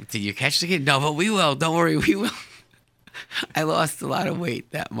 did you catch the kid? No, but we will. Don't worry, we will. I lost a lot of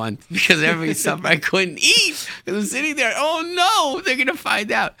weight that month because every summer I couldn't eat. I was sitting there, oh no, they're going to find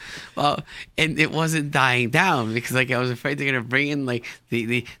out. Well, and it wasn't dying down because like I was afraid they're going to bring in like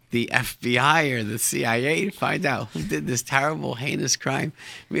the FBI or the CIA to find out who did this terrible, heinous crime.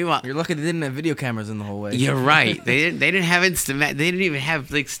 Meanwhile, You're lucky they didn't have video cameras in the whole way. you're right. They didn't have Instamat. They didn't even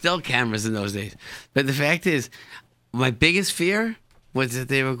have like still cameras in those days. But the fact is, my biggest fear was that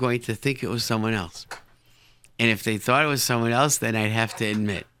they were going to think it was someone else. And if they thought it was someone else, then I'd have to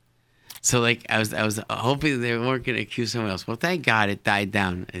admit. So like I was hoping they weren't going to accuse someone else. Well, thank God it died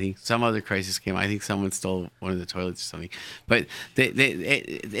down. I think some other crisis came. I think someone stole one of the toilets or something. But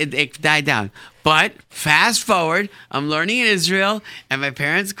it died down. But fast forward, I'm learning in Israel, and my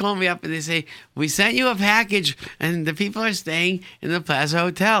parents call me up and they say, we sent you a package, and the people are staying in the Plaza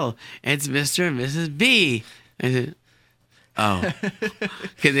Hotel. It's Mr. and Mrs. B. I said, oh.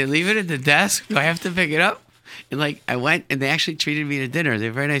 Can they leave it at the desk? Do I have to pick it up? And like I went, and they actually treated me to dinner.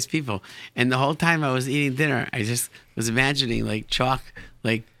 They're very nice people. And the whole time I was eating dinner, I just was imagining like chalk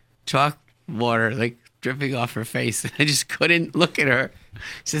water like dripping off her face. And I just couldn't look at her.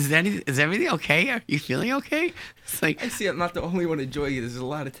 She says, "Is everything okay? Are you feeling okay?" It's like I see. I'm not the only one enjoying it. There's a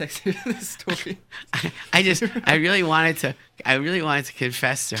lot of text in this story. I really wanted to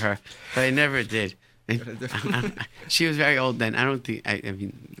confess to her, but I never did. She was very old then. I don't think. I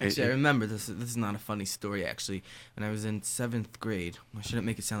mean, actually, I remember this. This is not a funny story. Actually, when I was in 7th grade, I shouldn't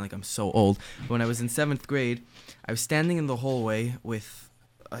make it sound like I'm so old. But when I was in 7th grade, I was standing in the hallway with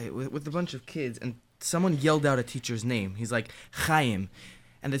a bunch of kids, and someone yelled out a teacher's name. He's like Chaim,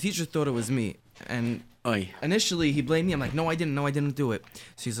 and the teacher thought it was me. And initially, he blamed me. I'm like, no, I didn't do it.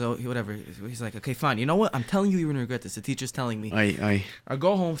 So he's whatever. He's like, okay, fine. You know what? I'm telling you, you're gonna regret this. The teacher's telling me. I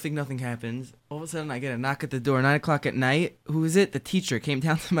go home, think nothing happens. All of a sudden, I get a knock at the door. 9:00 at night. Who is it? The teacher came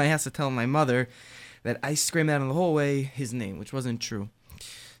down to my house to tell my mother that I screamed out in the hallway his name, which wasn't true.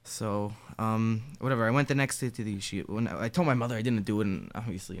 So, whatever. I went the next day to the yeshiva. When I told my mother I didn't do it, and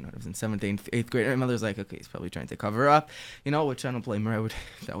obviously, I was in 7th and 8th grade. And my mother's like, okay, he's probably trying to cover up, which I don't blame her. If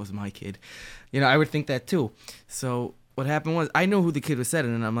that was my kid, I would think that too. So what happened was, I know who the kid was said,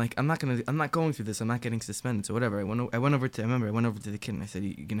 and then I'm like, I'm not going through this. I'm not getting suspended. So whatever. I went over to the kid and I said,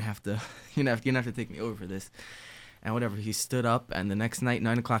 you're gonna have to, you're gonna have to take me over for this. And whatever, he stood up, and the next night,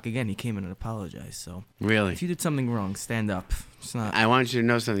 9:00 again, he came in and apologized. So really, if you did something wrong, stand up. It's not. I want you to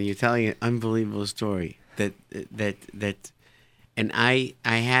know something. You're telling an unbelievable story. And I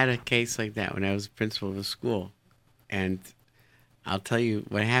had a case like that when I was principal of a school, and I'll tell you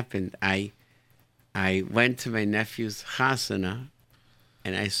what happened. I went to my nephew's chasana,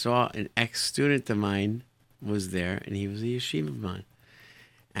 and I saw an ex-student of mine was there, and he was a yeshiva of mine.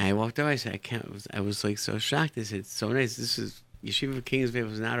 And I walked away. I said, I was like so shocked. I said, it's so nice. This is Yeshiva Kingsville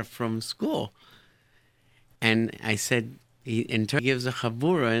was not from school. And I said, he gives a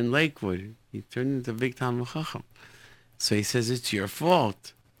chabura in Lakewood. He turned into a big Talmud Chacham. So he says, it's your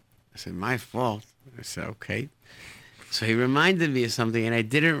fault. I said, my fault? I said, okay. So he reminded me of something, and I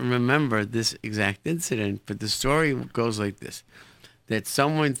didn't remember this exact incident, but the story goes like this, that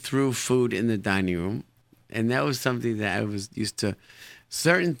someone threw food in the dining room, and that was something that I was used to.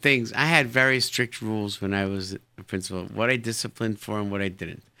 Certain things, I had very strict rules when I was a principal, what I disciplined for and what I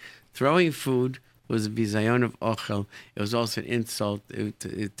didn't. Throwing food was a bizayon of ochel. It was also an insult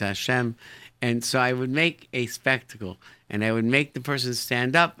to Hashem. And so I would make a spectacle, and I would make the person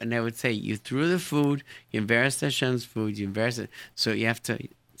stand up, and I would say, you threw the food, you embarrassed Hashem's food, you embarrassed it, so you have to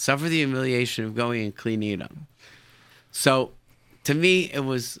suffer the humiliation of going and cleaning it up. So to me, it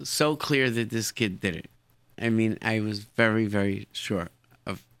was so clear that this kid did it. I mean, I was very, very sure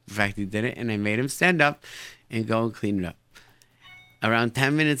of the fact he did it, and I made him stand up and go and clean it up. Around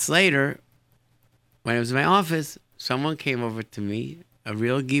 10 minutes later, when I was in my office, someone came over to me, a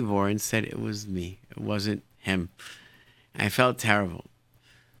real gibor, and said it was me. It wasn't him. I felt terrible.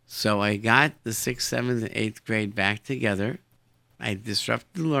 So I got the 6th, 7th, and 8th grade back together. I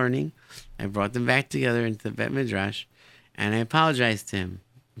disrupted learning. I brought them back together into the Bet Midrash, and I apologized to him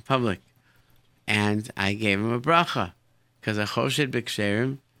in public. And I gave him a bracha, because a choshed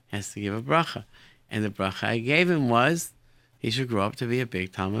b'ksherim has to give a bracha. And the bracha I gave him was, he should grow up to be a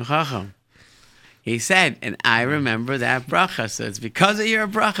big Talmud Chacham. He said, and I remember that bracha. So it's because of your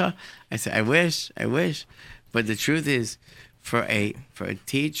bracha. I said, I wish. But the truth is, for a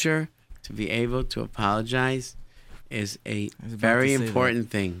teacher to to be able to apologize is a I was about very to say that. important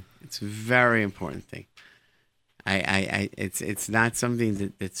thing. It's a very important thing. It's not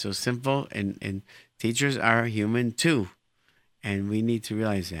something that's so simple, and teachers are human too, and we need to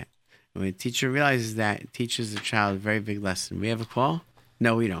realize that. When a teacher realizes that, it teaches the child a very big lesson. We have a call?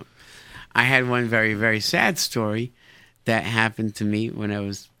 No, we don't. I had one very, very sad story that happened to me when I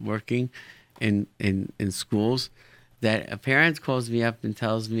was working in schools, that a parent calls me up and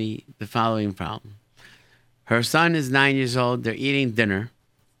tells me the following problem. Her son is 9 years old. They're eating dinner,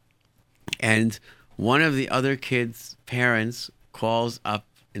 and one of the other kids' parents calls up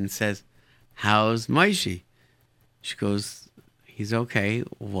and says, "How's Maishi?" She goes, "He's okay."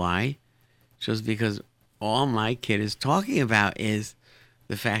 Why? She goes, "Because all my kid is talking about is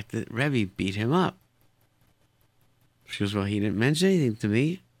the fact that Rebbe beat him up." She goes, "Well, he didn't mention anything to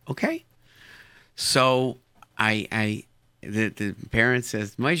me." Okay. So the parent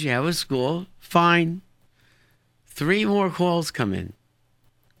says, "Maishi, how was school?" Fine. 3 more calls come in.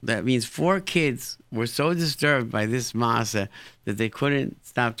 That means 4 kids were so disturbed by this masa that they couldn't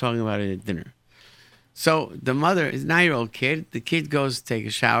stop talking about it at dinner. So the mother is a 9-year-old kid. The kid goes to take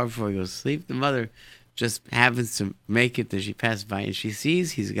a shower before he goes to sleep. The mother just happens to make it that she passes by, and she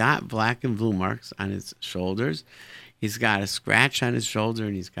sees he's got black and blue marks on his shoulders. He's got a scratch on his shoulder,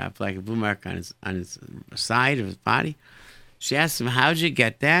 and he's got a black and blue mark on his side of his body. She asks him, "How'd you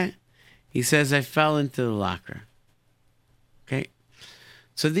get that?" He says, "I fell into the locker." Okay.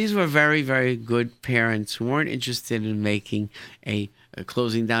 So these were very, very good parents who weren't interested in making a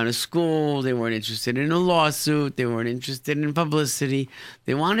closing down a school. They weren't interested in a lawsuit. They weren't interested in publicity.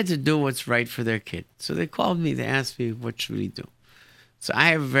 They wanted to do what's right for their kid. So they called me. They asked me, "What should we do?" So I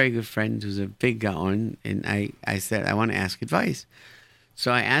have a very good friend who's a big gaon, and I said, "I want to ask advice."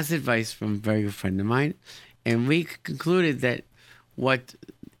 So I asked advice from a very good friend of mine, and we concluded that what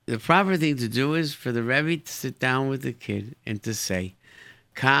the proper thing to do is for the Rebbe to sit down with the kid and to say,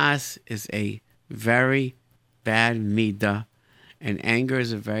 "Kaas is a very bad midah, and anger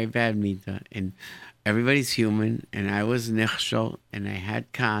is a very bad midah, and everybody's human, and I was nichshol, and I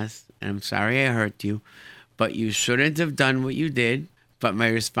had kaas, and I'm sorry I hurt you, but you shouldn't have done what you did, but my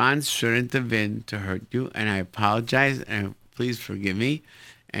response shouldn't have been to hurt you, and I apologize, and please forgive me,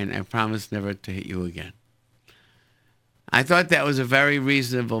 and I promise never to hit you again." I thought that was a very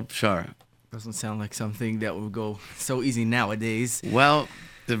reasonable pshara. Doesn't sound like something that would go so easy nowadays. Well,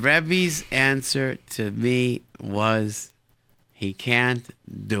 the Rebbe's answer to me was, he can't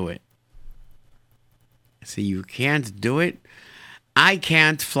do it. So you can't do it? I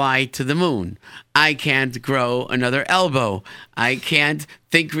can't fly to the moon. I can't grow another elbow. I can't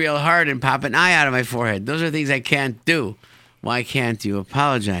think real hard and pop an eye out of my forehead. Those are things I can't do. Why can't you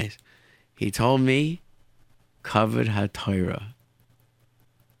apologize? He told me, covered HaTorah.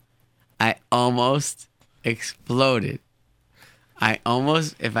 I almost exploded.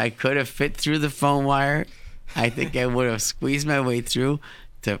 If I could have fit through the phone wire, I think I would have squeezed my way through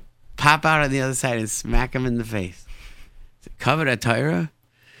to pop out on the other side and smack him in the face. Covered HaTorah?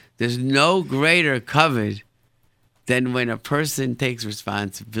 There's no greater covered than when a person takes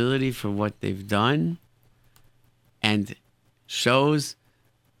responsibility for what they've done and shows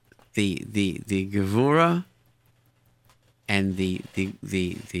the gevura and the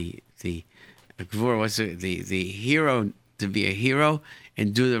gevura, what's the hero, to be a hero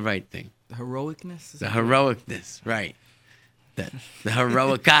and do the right thing. The heroicness? The heroicness, right. The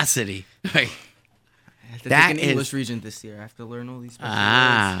heroicosity, right. I have to That take an is- English regent this year. I have to learn all these special words.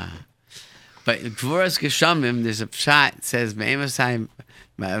 Ah. But Gvuras Geshamim, there's a pshat, says, Me'emasai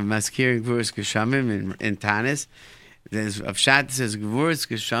Maskir Gvuras Geshamim in Tanis. There's a pshat that says, Gvuras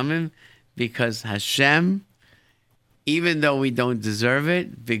Geshamim, because Hashem, even though we don't deserve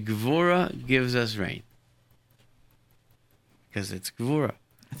it, the Gvura gives us rain. Because it's Gvura.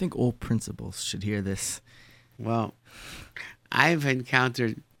 I think all principals should hear this. Well, I've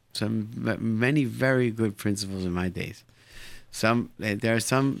encountered many very good principals in my days. There are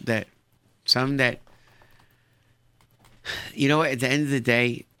some that, you know what, at the end of the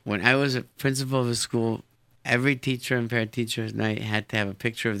day, when I was a principal of a school, every teacher and parent teacher night had to have a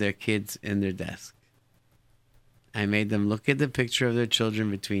picture of their kids in their desk. I made them look at the picture of their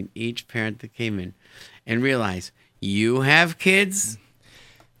children between each parent that came in and realize, you have kids,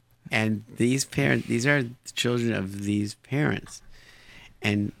 and these are the children of these parents.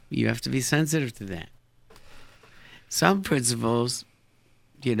 And you have to be sensitive to that. Some principals,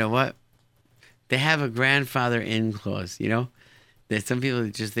 you know what? They have a grandfather-in clause, you know? There's some people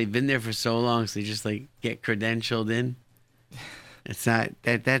that they've been there for so long, so they just like get credentialed in. It's not,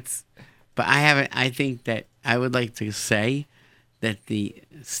 that's, but I think that I would like to say that the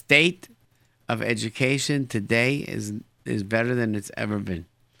state of education today is better than it's ever been.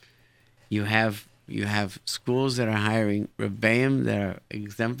 You have schools that are hiring rebbeim that are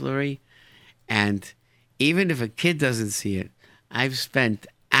exemplary, and even if a kid doesn't see it, I've spent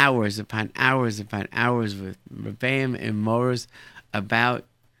hours upon hours upon hours with rebbeim and morers about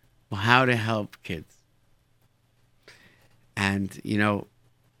how to help kids. And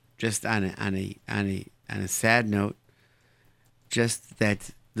just on a sad note, just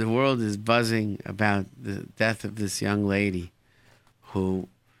that the world is buzzing about the death of this young lady who,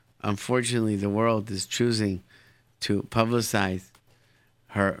 unfortunately, the world is choosing to publicize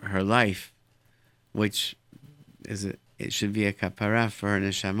her life, which it should be a kapara for her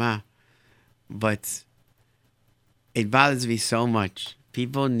neshama. But it bothers me so much.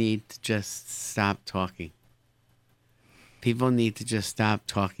 People need to just stop talking. People need to just stop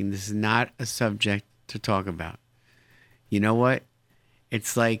talking. This is not a subject to talk about. You know what?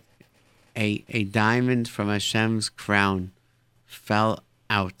 It's like a diamond from Hashem's crown fell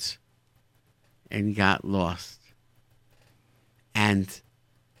out and got lost. And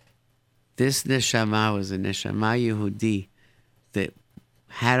this neshama was a neshama Yehudi that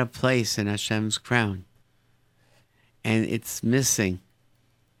had a place in Hashem's crown. And it's missing.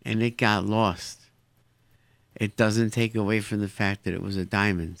 And it got lost. It doesn't take away from the fact that it was a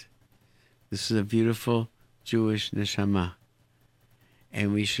diamond. This is a beautiful Jewish neshama.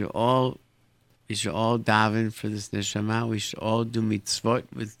 And we should all daven for this neshama. We should all do mitzvot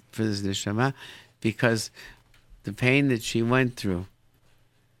for this neshama, because the pain that she went through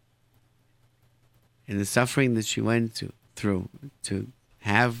and the suffering that she went through to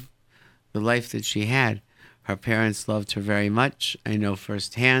have the life that she had, her parents loved her very much. I know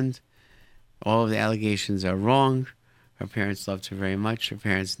firsthand. All of the allegations are wrong. Her parents loved her very much. Her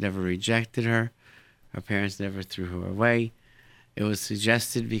parents never rejected her. Her parents never threw her away. It was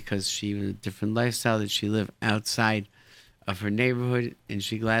suggested because she was a different lifestyle that she lived outside of her neighborhood, and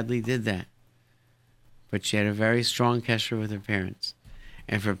she gladly did that. But she had a very strong kesher with her parents.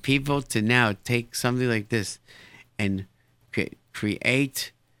 And for people to now take something like this and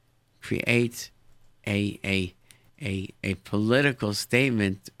create a political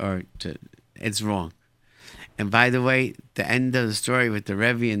statement, it's wrong. And by the way, the end of the story with the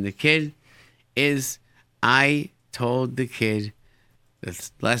Rebbe and the kid is, I told the kid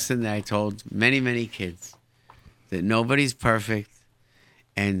the lesson that I told many, many kids, that nobody's perfect,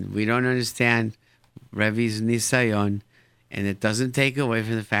 and we don't understand Rebbe's nisayon, and it doesn't take away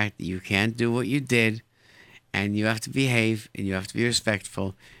from the fact that you can't do what you did, and you have to behave, and you have to be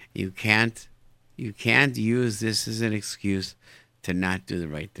respectful. You can't use this as an excuse to not do the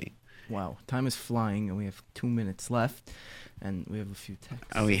right thing. Wow, time is flying, and we have 2 minutes left, and we have a few texts.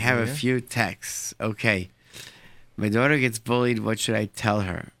 Oh, we have a few texts. Okay. My daughter gets bullied. What should I tell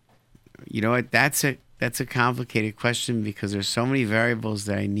her? You know what? That's a complicated question, because there's so many variables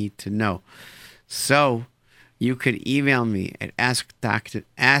that I need to know. So you could email me at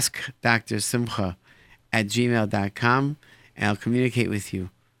askdrsimcha@gmail.com, and I'll communicate with you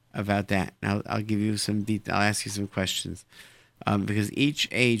about that. And I'll give you some detail. I'll ask you some questions, because each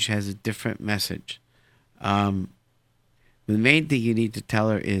age has a different message. The main thing you need to tell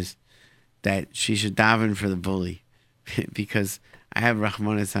her is that she should daven for the bully, because I have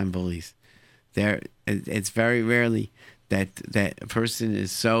Rahmanas on bullies. It's very rarely that a person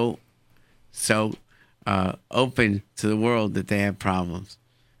is so open to the world that they have problems.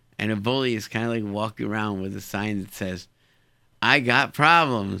 And a bully is kind of like walking around with a sign that says, I got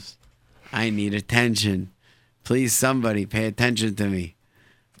problems. I need attention. Please, somebody pay attention to me.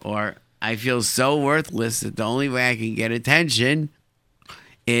 Or I feel so worthless that the only way I can get attention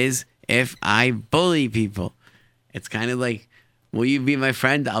is if I bully people. It's kind of like, will you be my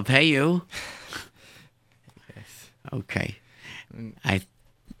friend? I'll pay you. Yes. Okay. I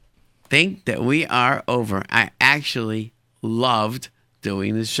think that we are over. I actually loved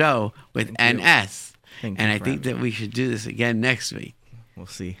doing the show with NS. And I think that we should do this again next week. We'll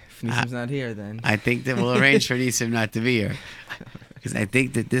see. If Nisim's not here, then. I think that we'll arrange for Nisim not to be here. Because I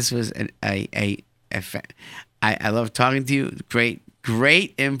think that this was I love talking to you. Great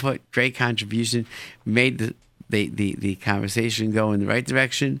input, great contribution. Made the conversation go in the right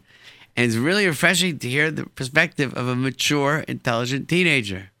direction. And it's really refreshing to hear the perspective of a mature, intelligent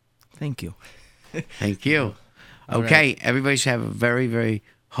teenager. Thank you. Thank you. Okay, right. Everybody should have a very, very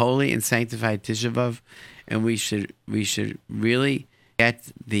holy and sanctified Tisha B'Av, and we should really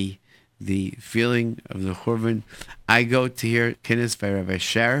get the feeling of the Churban. I go to hear Kinnis by Rabbi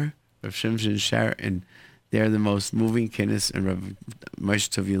Sher, Rav Shimshon Sher, and they're the most moving Kinnis, and Rabbi Moshe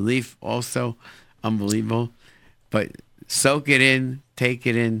Tov Yalif, also unbelievable. But soak it in, take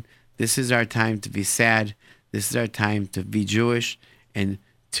it in. This is our time to be sad. This is our time to be Jewish and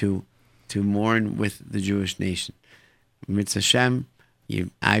to mourn with the Jewish nation. Mitzvah Hashem,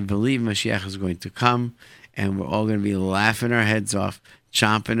 I believe Mashiach is going to come, and we're all going to be laughing our heads off,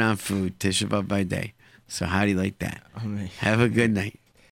 chomping on food, Tisha B'Av by day. So how do you like that? Amen. Have a good night.